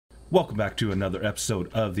Welcome back to another episode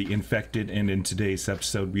of The Infected, and in today's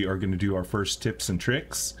episode we are going to do our first tips and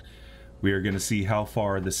tricks. We are going to see how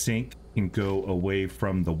far the sink can go away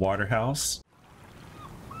from the water house.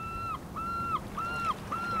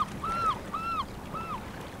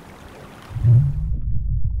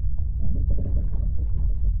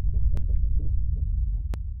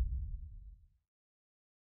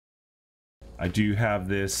 I do have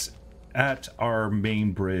this at our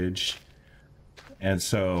main bridge, and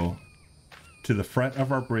so to the front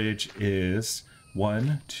of our bridge is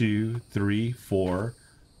 1, 2, 3, 4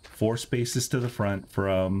 spaces to the front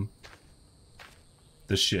from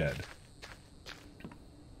the shed.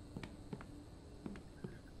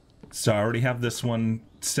 So I already have this one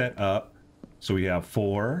set up. So we have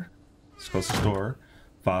 4, let's close the door,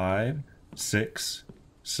 5, 6,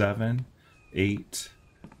 7, 8,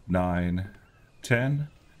 9, 10,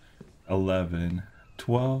 11,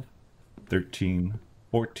 12, 13,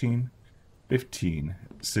 14, 15,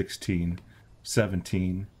 16,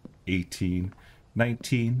 17, 18,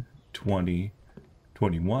 19, 20,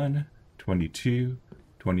 21, 22,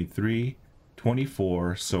 23,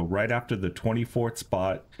 24. So right after the 24th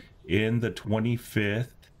spot in the 25th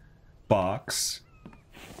box,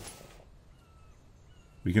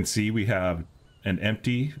 we can see we have an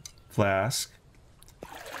empty flask,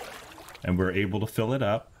 and we're able to fill it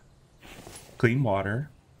up. Clean water.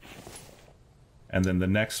 And then the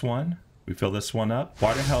next one, we fill this one up.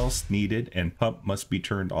 Water house needed and pump must be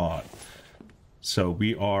turned on. So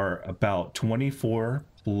we are about 24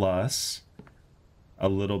 plus a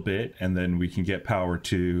little bit, and then we can get power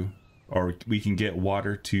to, or we can get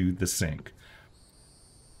water to the sink.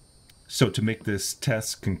 So to make this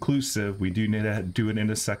test conclusive, we do need to do it in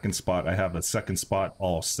a second spot. I have a second spot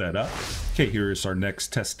all set up. Okay, here's our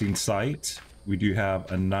next testing site. We do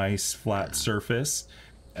have a nice flat surface,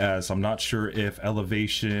 as I'm not sure if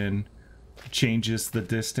elevation changes the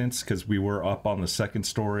distance, because we were up on the second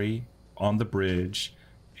story on the bridge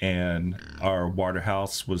and our water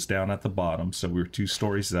house was down at the bottom, so we were 2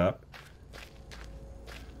 stories up.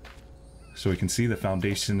 So we can see the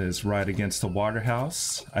foundation is right against the water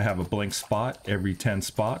house. I have a blank spot every 10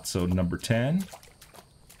 spots, so number 10.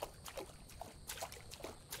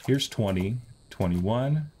 Here's 20,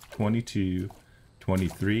 21, 22,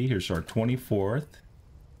 23. Here's our 24th.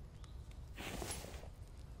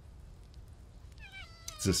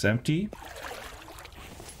 Is this empty?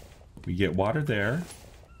 We get water there.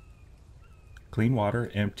 Clean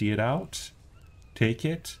water, empty it out. Take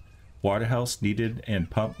it. Water house needed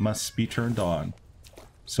and pump must be turned on.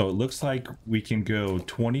 So it looks like we can go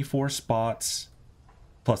 24 spots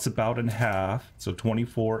plus about a half, so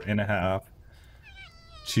 24 and a half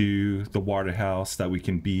to the water house that we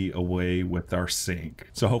can be away with our sink.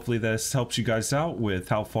 So hopefully this helps you guys out with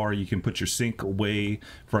how far you can put your sink away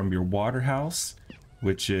from your water house,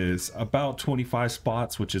 which is about 25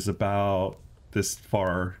 spots, which is about this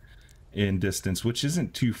far in distance, which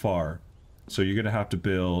isn't too far. So you're going to have to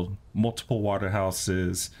build multiple water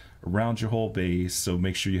houses around your whole base. So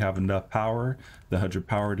make sure you have enough power, the 100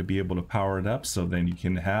 power, to be able to power it up. So then you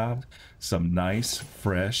can have some nice,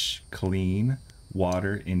 fresh, clean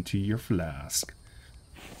water into your flask.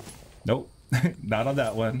 Nope, not on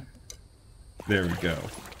that one. There we go.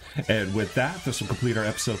 And with that, this will complete our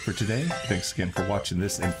episode for today. Thanks again for watching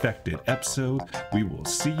this infected episode. We will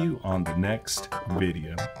see you on the next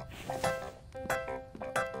video.